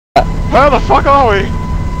Where the fuck are we?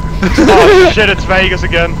 Oh shit, it's Vegas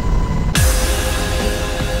again.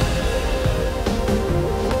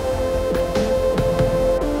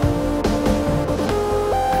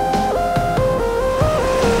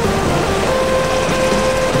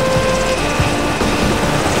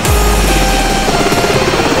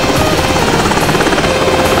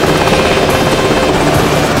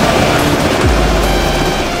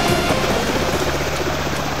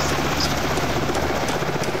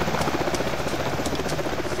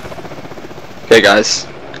 Okay guys,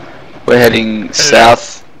 we're heading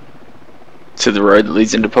south to the road that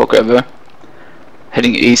leads into Polkovo.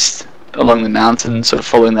 Heading east along the mountain, sort of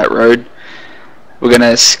following that road. We're going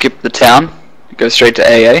to skip the town, go straight to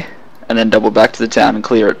AA, and then double back to the town and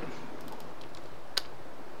clear it.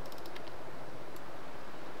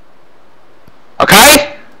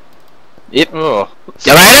 Okay? Yep. Oh.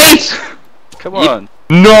 You ready? Come on.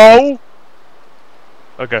 No!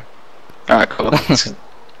 Okay. Alright, cool.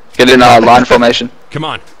 Get in line formation. Come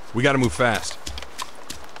on, we gotta move fast.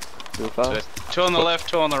 Move fast. Two on the left,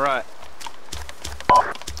 two on the right.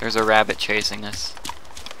 There's a rabbit chasing us.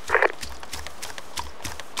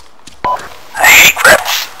 Hey,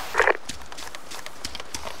 Griff.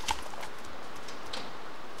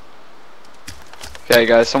 Okay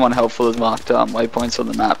guys, someone helpful has marked waypoints on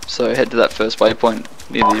the map, so head to that first waypoint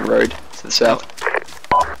near the road to the south.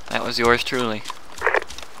 That was yours truly.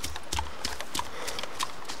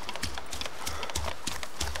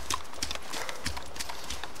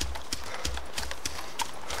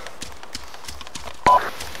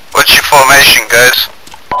 What's your formation, guys?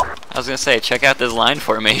 I was gonna say, check out this line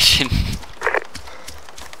formation.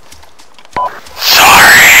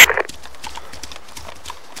 Sorry.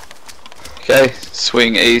 Okay,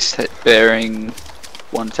 swing east, bearing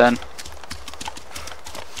 110.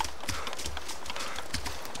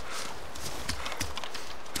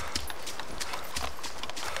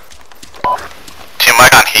 Tim, I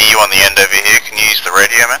can't hear you on the end over here. Can you use the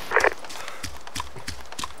radio, man?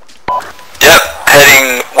 Yep,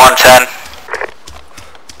 heading 110.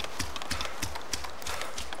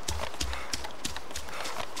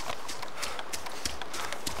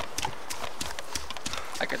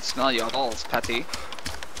 I can smell your balls, Patty.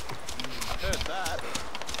 Heard that.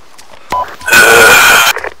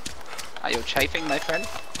 Are you chafing, my friend?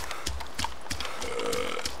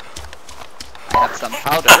 I have some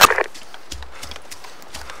powder.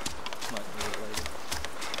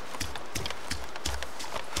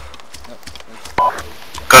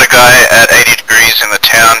 Got a guy at 80 degrees in the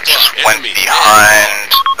town, just went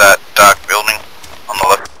behind that dark building on the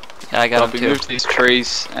left. Yeah, I got him We too. move to these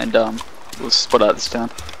trees and we'll spot out this town.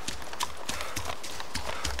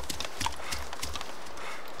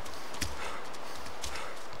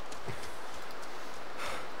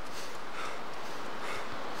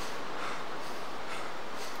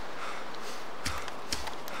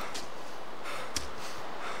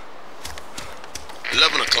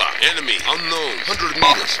 Enemy unknown, 100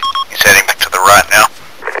 meters. He's heading back to the right now.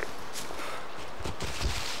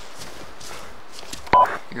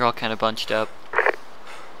 You're all kind of bunched up.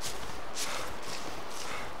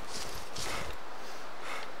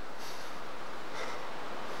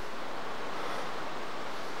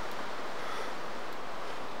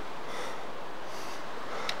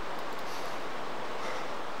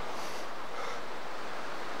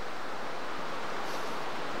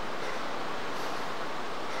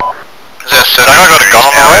 So I got a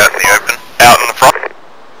gun out in the open, out in the front.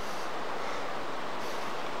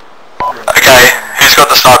 Okay, who's got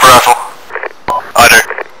the sniper rifle? I do.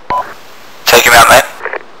 Take him out, mate.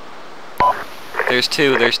 There's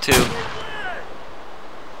two, there's two.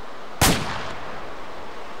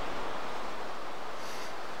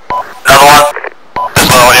 Another one. There's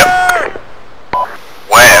another one, yep.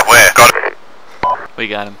 Where? Got it. We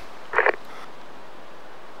got him.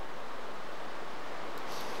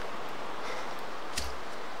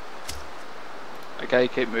 Okay,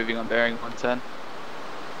 keep moving on bearing 110.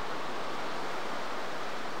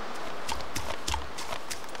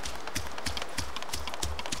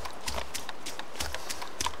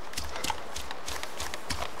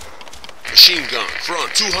 Machine gun,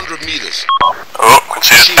 front, 200 meters. Oh, can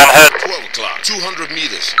see Machine his gun head. 12 o'clock, 200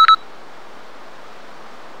 meters.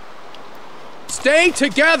 Stay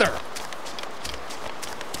together!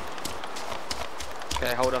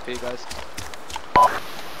 Okay, hold up here guys.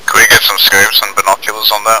 Can we get some scopes and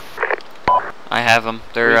binoculars on that? I have them.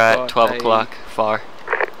 They're We've at got 12 a- o'clock, far.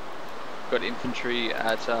 Got infantry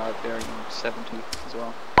at bearing 70 as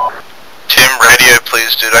well. Tim, radio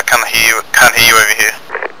please, dude. I can't hear you over here.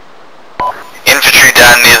 Infantry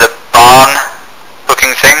down near the barn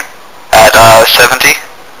looking thing at 70.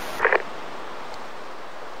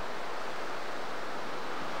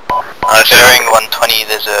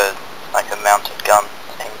 mounted gun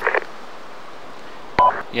thing.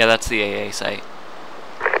 Yeah, that's the AA site.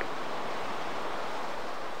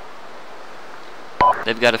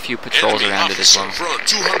 They've got a few patrols Enemy around it as officer well. front,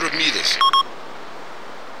 200 meters.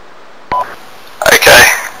 Okay,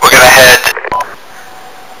 we're gonna head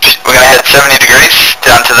 70 degrees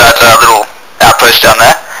down to that little outpost down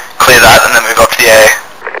there. Clear that and then move up to the AA.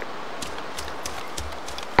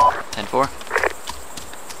 10-4.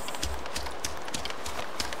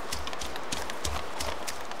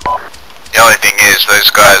 The only thing is, those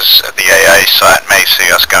guys at the AA site may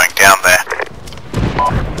see us going down there.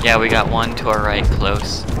 Yeah, we got one to our right,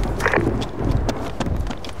 close.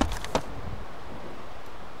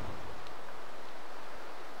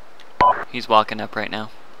 He's walking up right now.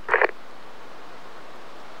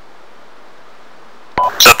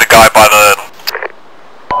 Is that the guy by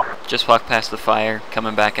the... Just walked past the fire,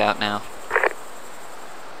 coming back out now.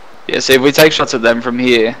 Yeah, see, if we take shots at them from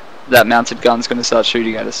here, that mounted gun's going to start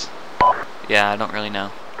shooting at us. Yeah, I don't really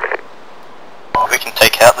know. We can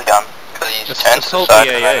take out the gun, because he's turned to the Assault side.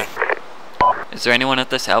 the AA. Is there anyone at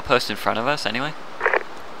this outpost in front of us anyway?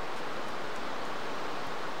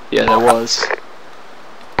 Yeah, there was.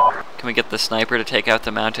 Can we get the sniper to take out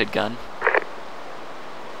the mounted gun?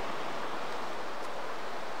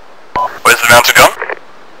 Where's the mounted gun?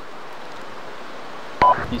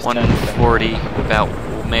 He's 140, about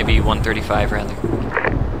maybe 135 rather.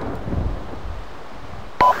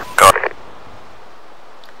 Got it.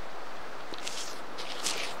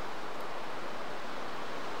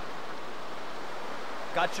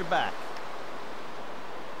 Got your back.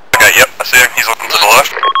 Okay, yep, I see him. He's looking to the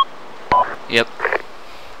left. Yep.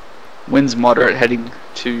 Wind's moderate, heading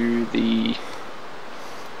to the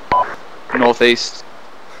northeast.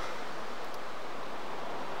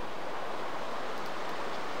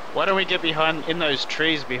 Why don't we get behind in those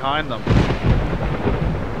trees behind them?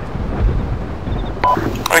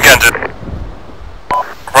 Again, to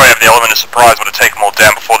probably have the element of surprise, but to take them all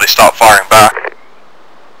down before they start firing back.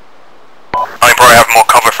 I think probably have more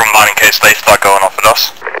cover from that in case they start going off at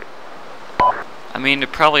us. I mean,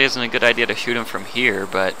 it probably isn't a good idea to shoot him from here,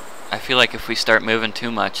 but I feel like if we start moving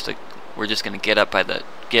too much, we're just gonna get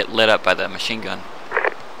lit up by the machine gun.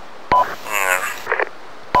 Yeah.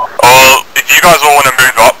 Well, if you guys all want to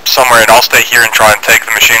move up somewhere, and I'll stay here and try and take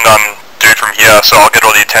the machine gun dude from here, so I'll get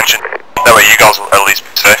all the attention. That way you guys will at least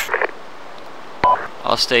be safe.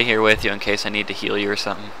 I'll stay here with you in case I need to heal you or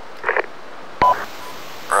something.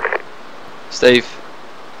 Steve,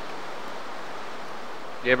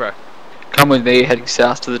 Yeah, bro. come with me, heading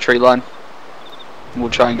south to the tree line. We'll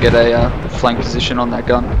try and get a flank position on that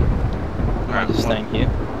gun. Alright, Just staying here.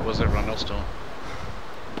 What was everyone else doing?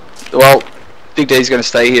 Well, Big D's going to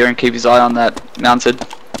stay here and keep his eye on that mounted.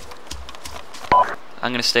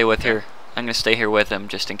 I'm gonna stay with her. I'm gonna stay here with him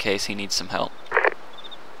just in case he needs some help.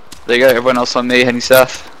 There you go, everyone else on me, heading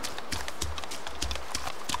south.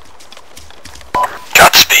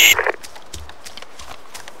 Godspeed.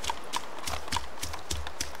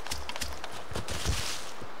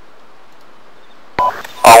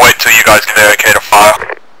 I'll wait till you guys get there okay to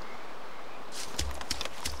fire.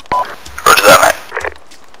 Roger that, mate.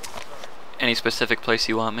 Any specific place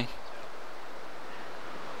you want me?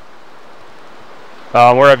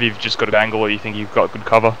 Wherever you've just got an angle where you think you've got good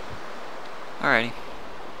cover. Alrighty.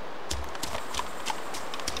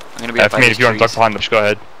 I'm gonna be up For by me, these if you want to duck trees. behind them, just go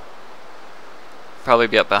ahead. Probably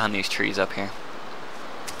be up behind these trees up here.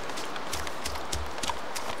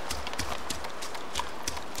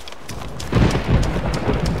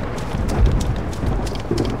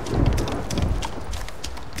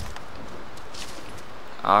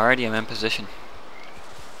 Alrighty, I'm in position.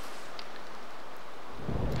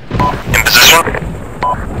 In position?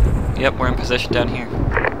 Yep, we're in position down here.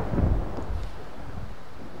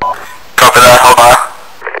 Copy that, hold on.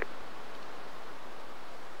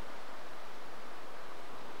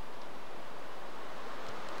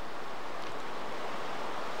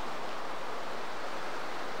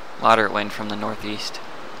 Moderate wind from the northeast.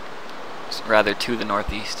 Rather to the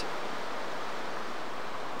northeast.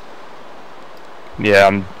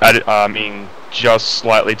 Yeah, I mean, just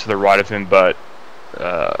slightly to the right of him, but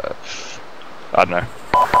I don't know.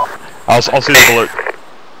 I'll see the bullet.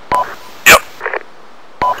 Yep.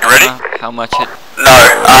 You ready? How much it? No,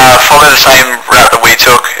 follow the same route that we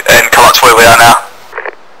took and come up to where we are now.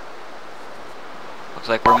 Looks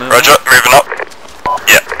like we're moving. Roger, moving up.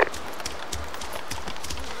 Yeah.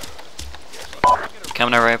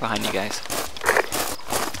 Coming up right behind you guys.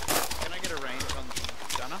 Can I get a range on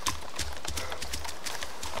the gunner?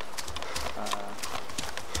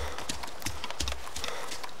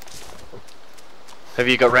 Have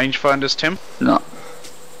you got rangefinders, Tim? No.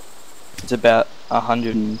 It's about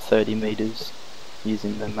 130 meters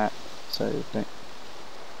using the map, so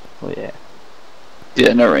well, yeah.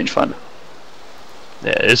 Yeah, no rangefinder.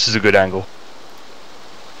 Yeah, this is a good angle.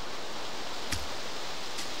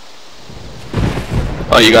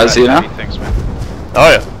 Oh, you guys here now? Thanks, man. Oh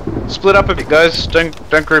yeah. Split up a bit, guys.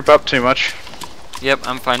 Don't group up too much. Yep,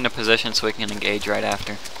 I'm finding a position so we can engage right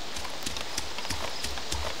after.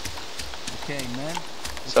 Okay, man.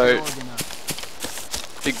 So,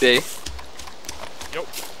 Big D. Yep.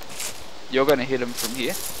 You're gonna hit him from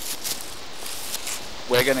here.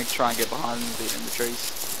 We're gonna try and get behind him and beat in the trees.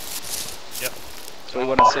 Yep. So we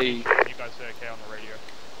want to see. You guys say okay on the radio.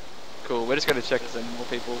 Cool. We're just gonna check if there's any more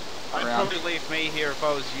people I'd around. probably leave me here if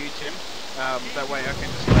I was you, Tim. That way I can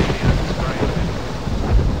just lay down and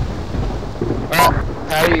spray. Alright,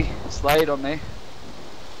 Paddy, Slade on me.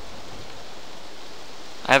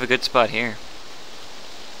 I have a good spot here.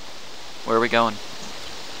 Where are we going?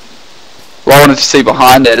 Well, I wanted to see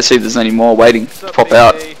behind there to see if there's any more waiting What's to up, pop Big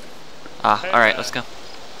out. D? Ah, alright, let's go.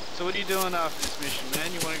 So what are you doing after this mission,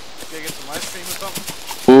 man? You want to go get some ice cream or something?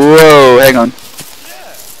 Whoa, hang on.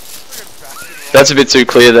 Yeah. That's a bit too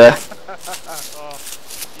clear there.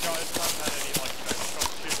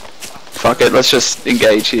 Fuck it, let's just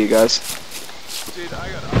engage here, guys. Dude, I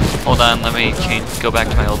got Hold on, let me go back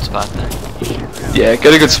to my old spot then. Yeah,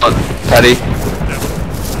 get a good spot, Paddy.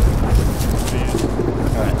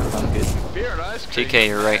 Alright, I'm good. beer and ice cream. TK,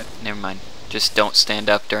 you're right. Never mind. Just don't stand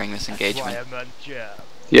up during this engagement.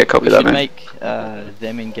 Yeah, copy We that, should man. make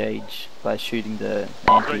them engage by shooting the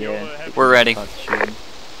anti-air. We're ready. Start shooting.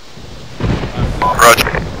 Roger.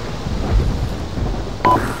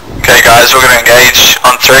 Okay guys, we're gonna engage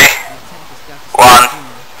on 3. 1,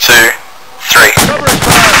 2, 3.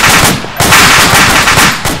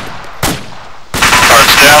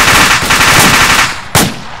 Turrets down.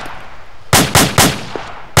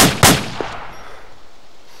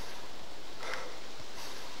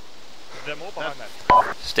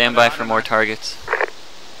 Stand by for more targets.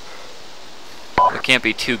 There can't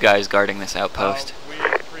be 2 guys guarding this outpost.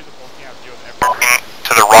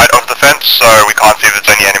 To the right of the fence, so we can't see if there's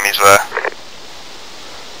any enemies there.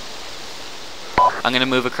 I'm gonna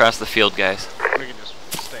move across the field, guys. We can just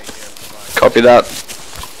stay here. Fine. Copy that.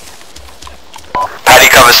 Paddy,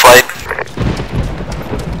 cover Slade.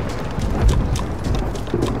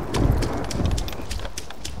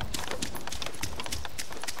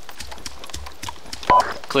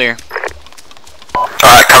 Clear.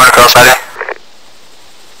 Alright, coming across, Paddy.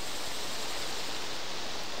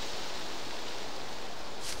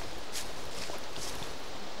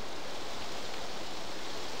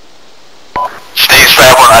 Steve, stay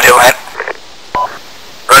up on that hill, mate.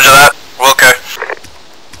 Roger that, Wilco.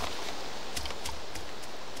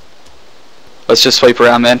 Let's just sweep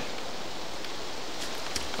around, man.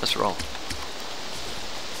 Let's roll.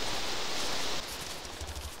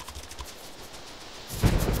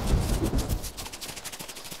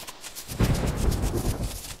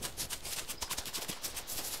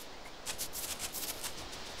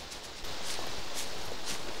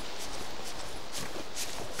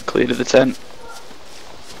 Clear to the tent.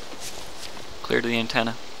 Clear to the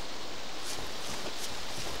antenna.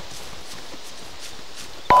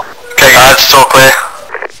 Okay guys, it's all clear.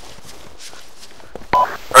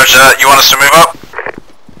 Roger that, you want us to move up?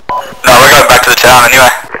 No, we're going back to the town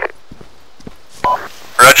anyway.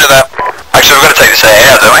 Roger that. Actually, we've got to take this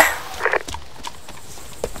AA out, don't we?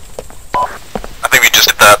 I think we just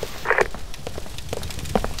did that.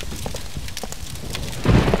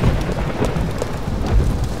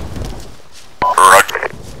 Roger.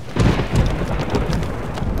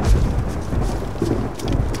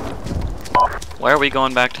 Why are we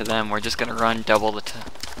going back to them? We're just gonna run double the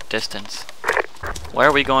distance. Why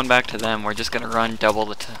are we going back to them? We're just gonna run double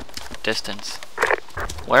the distance.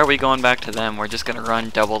 Why are we going back to them? We're just gonna run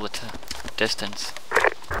double the distance.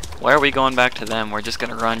 Why are we going back to them? We're just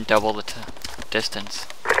gonna run double the distance.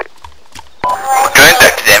 We're going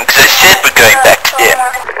back to them because I said we're going back to them.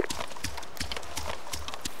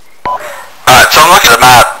 Alright, so I'm looking at the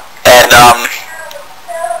map and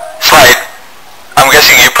Slade, I'm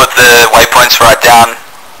guessing you put the waypoints right down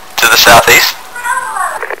to the southeast?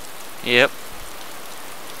 Yep.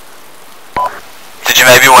 Did you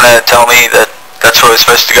maybe want to tell me that that's where we're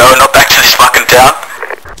supposed to go and not back to this fucking town?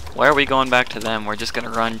 Why are we going back to them? We're just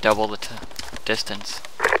gonna run double the distance.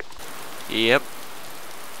 Yep.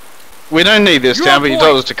 We don't need this town, but you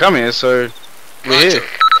told us to come here, so we're here.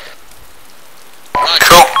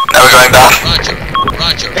 Cool, now we're going back.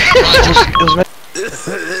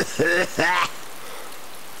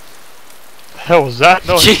 Hell was that?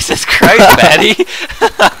 No. Jesus Christ, Maddie!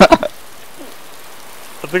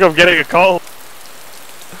 What think I'm getting a cold.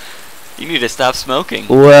 You need to stop smoking.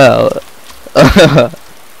 Well.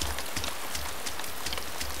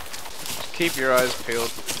 Keep your eyes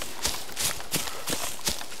peeled.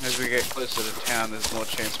 As we get closer to town, there's more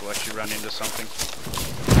chance we'll actually run into something.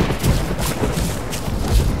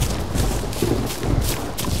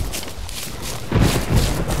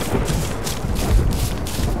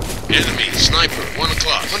 Enemy, sniper, 1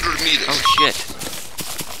 o'clock, 100 meters. Oh shit.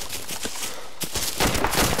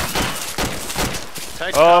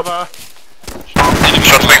 Take cover. Enemy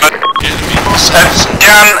shuttling hood. Enemy,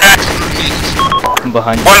 Down at 100 meters. I'm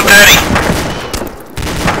behind you. 130.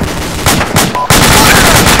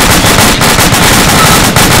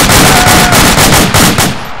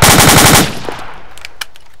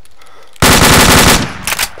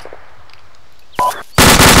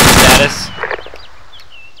 Status.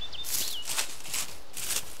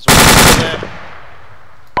 There's one there.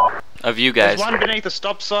 Of you guys. There's one beneath the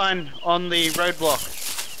stop sign on the roadblock.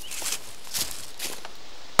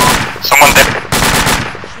 Someone there.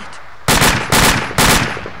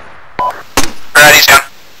 Alright, he's down.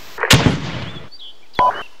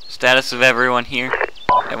 Status of everyone here.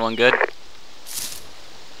 Everyone good?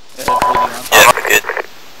 Yeah, I'm good.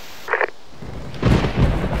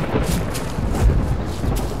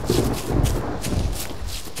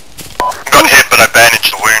 Got hit, but I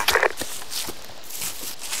bandaged the wound.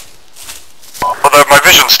 Although my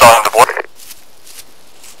vision's starting to blur.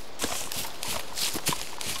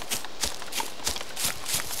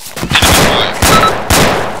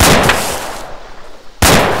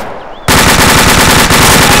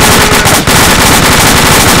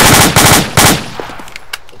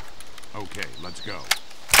 Okay, let's go.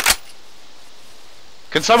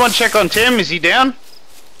 Can someone check on Tim? Is he down?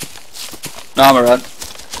 No, I'm alright.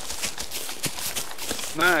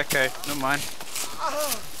 No, okay, never mind.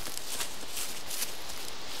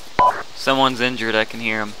 Someone's injured, I can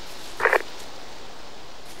hear him.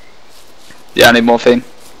 Yeah, I need morphine.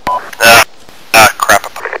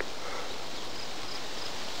 Crap.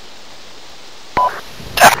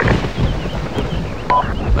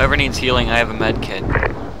 Whoever needs healing, I have a med kit.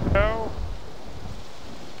 No.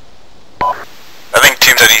 I think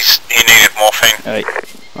Tim said he needed morphine. Alright,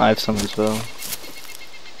 I have some as well.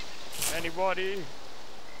 Anybody?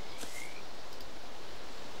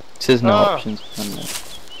 It says no Oh. options. I don't know.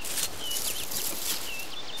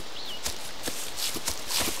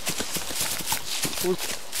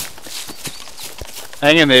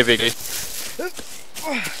 Hang in there, Vicky.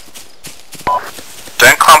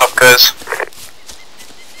 Don't clump up, guys.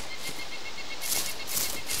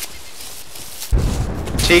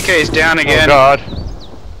 TK is down Oh again. god.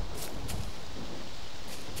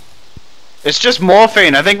 It's just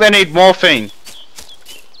morphine. I think they need morphine.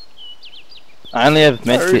 I only have I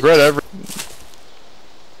medkits. regret every.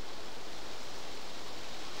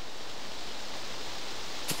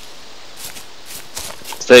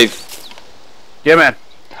 Steve. Yeah, man.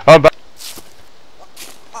 Oh, but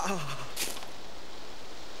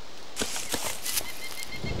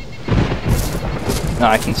No,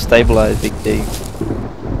 I can stabilize Big D.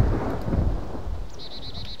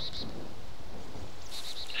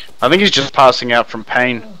 I think he's just passing out from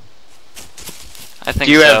pain. I think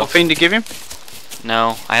Do you so. have morphine to give him?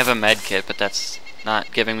 No, I have a med kit, but that's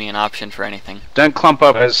not giving me an option for anything. Don't clump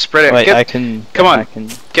up. Spread out. Wait, Get, I can. come on. I can.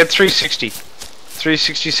 get 360.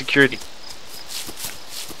 360 security.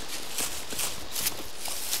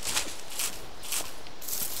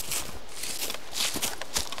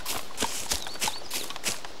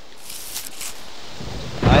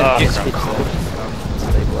 I have Oh, kits crap.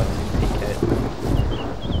 stabilizing PK.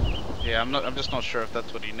 Yeah, I'm just not sure if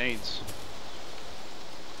that's what he needs.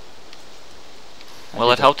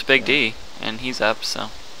 Well, it helped Big D, and he's up, so.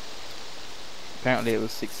 Apparently, it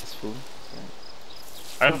was successful. So.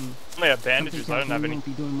 I only have bandages. I don't have any. Won't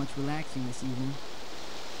be doing much relaxing this evening.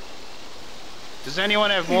 Does anyone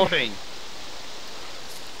have morphine?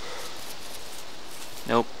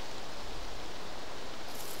 Nope.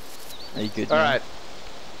 Are you good? now? Alright.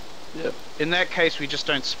 Yep. In that case, we just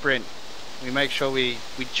don't sprint. We make sure we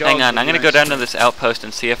jog. Hang on, but I'm we gonna don't go down to sprint. this outpost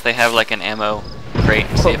and see if they have like an ammo crate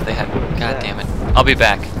and see if they have. God damn it. I'll be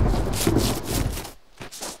back.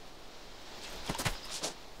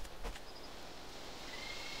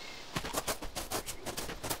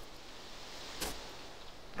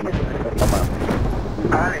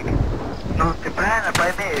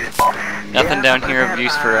 Nothing down here of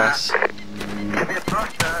use for us.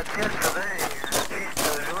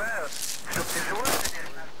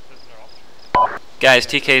 Guys,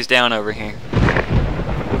 TK's down over here.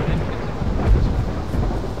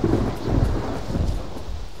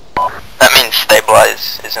 That means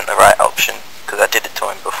stabilize is isn't the right option, because I did it to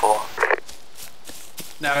him before.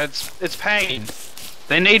 No, it's pain.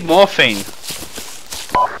 They need morphine.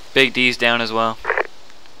 Big D's down as well.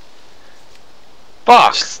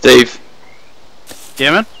 Fuck. Steve,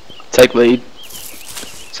 Yeah, man. take lead.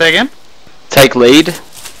 Say again. Take lead.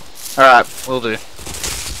 All right, we'll do.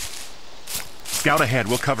 Scout ahead,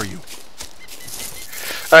 we'll cover you.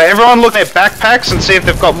 Alright, everyone look at their backpacks and see if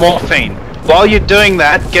they've got morphine. While you're doing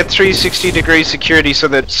that, get 360-degree security so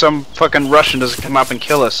that some fucking Russian doesn't come up and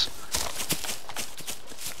kill us.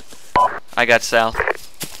 I got south.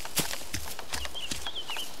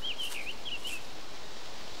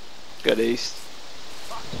 Got east.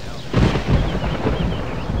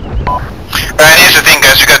 Alright, here's the thing,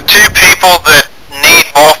 guys. We've got two people that need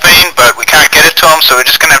morphine, but we can't get it to them, so we're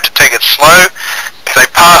just gonna have to take it slow. If they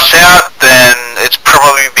pass out, then it's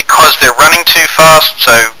probably because they're running too fast,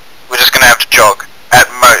 so we're just gonna have to jog, at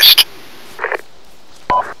most.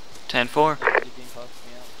 10-4.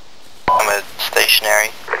 I'm at stationary.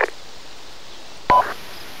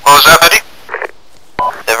 What was that, buddy?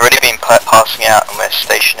 They've already been passing out and we're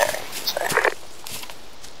stationary, so...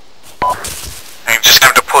 We just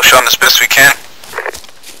have to push on as best we can.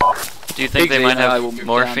 Do you think they Big D might and I have will move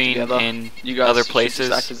morphine down together. in You guys other should places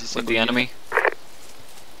just act as a with single the enemy?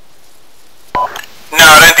 No,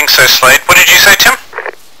 I don't think so, Slade. What did you say, Tim?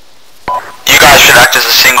 You guys should act as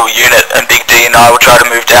a single unit, and Big D and I will try to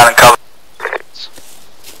move down and cover.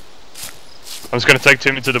 I'm just gonna take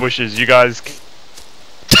Tim into the bushes. You guys.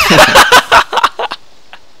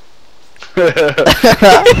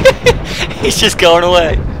 He's just going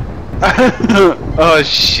away. Oh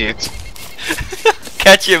shit.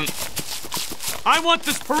 Catch him. I want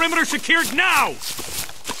this perimeter secured now!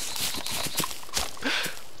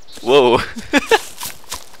 Whoa.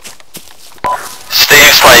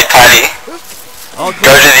 Steve, Slade, Paddy, go to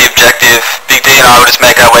the objective. Big D and I will just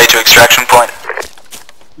make our way to extraction point.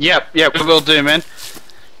 Yep, we will do, man.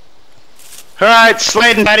 Alright,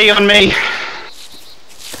 Slade and Paddy on me.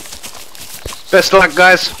 Best of luck,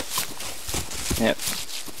 guys. Yep.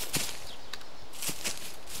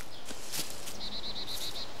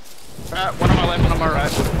 Alright, one on my left, one on my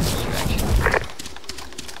right.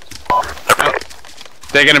 Oh,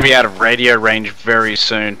 they're gonna be out of radio range very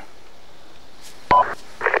soon.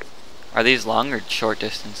 Are these long or short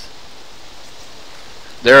distance?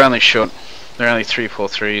 They're only short. They're only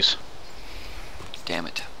 343s. Damn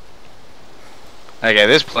it. Okay,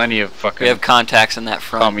 there's plenty of fucking We have contacts in that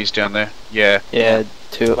front. commies down there. Yeah. Yeah,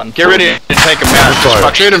 2 on Get ready to take them out. Just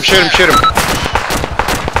fuck, shoot him, shoot him, shoot him.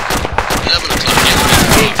 11 o'clock, get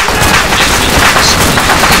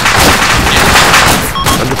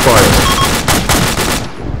Under fire.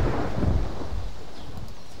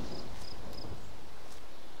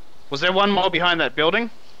 Was there one more behind that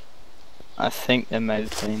building? I think there may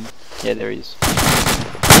have been. Yeah, there is.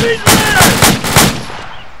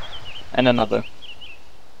 And another.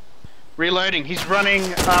 Reloading. He's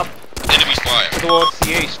running up enemy fire. towards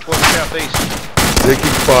the east, towards the southeast.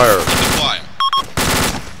 Taking fire. Under fire.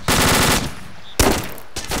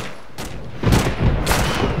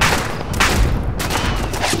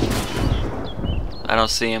 I don't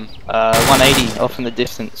see him. 180 off in the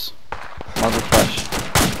distance. Muzzle flash.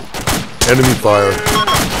 Enemy fire.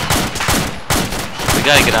 We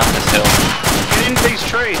gotta get off this hill. Get into these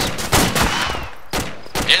trees.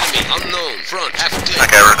 Enemy unknown. Front, half clear.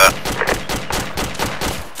 Okay, we're done.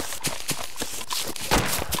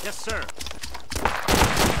 Yes, sir.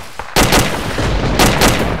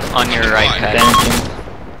 On your right, Pat. Damaging.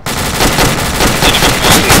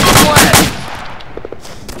 Taking fire.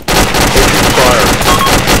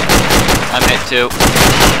 I'm hit too.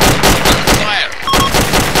 Fire.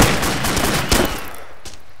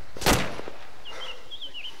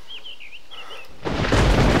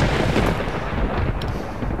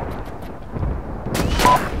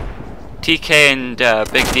 TK and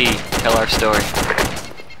Big D tell our story.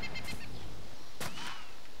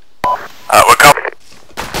 We're coming.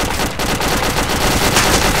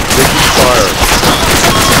 Taking fire.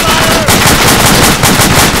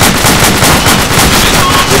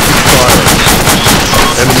 Taking fire.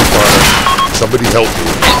 Enemy fire. Somebody help me.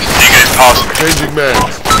 You guys pass. Changing man.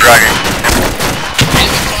 Dragging.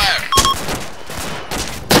 Enemy fire.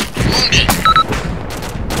 Wounded.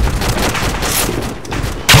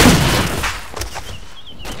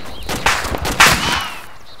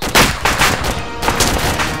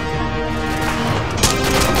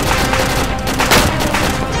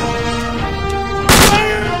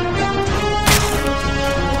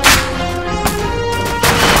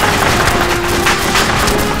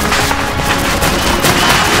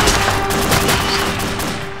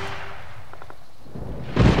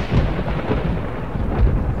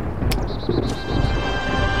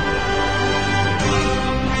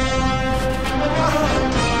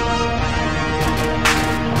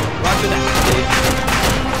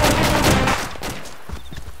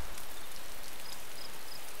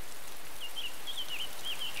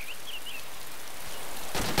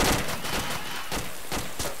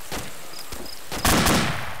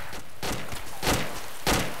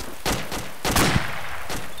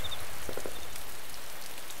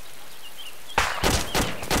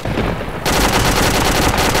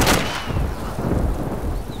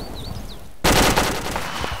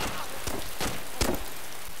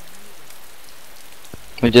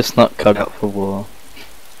 We're just not cut out for war.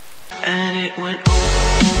 And it went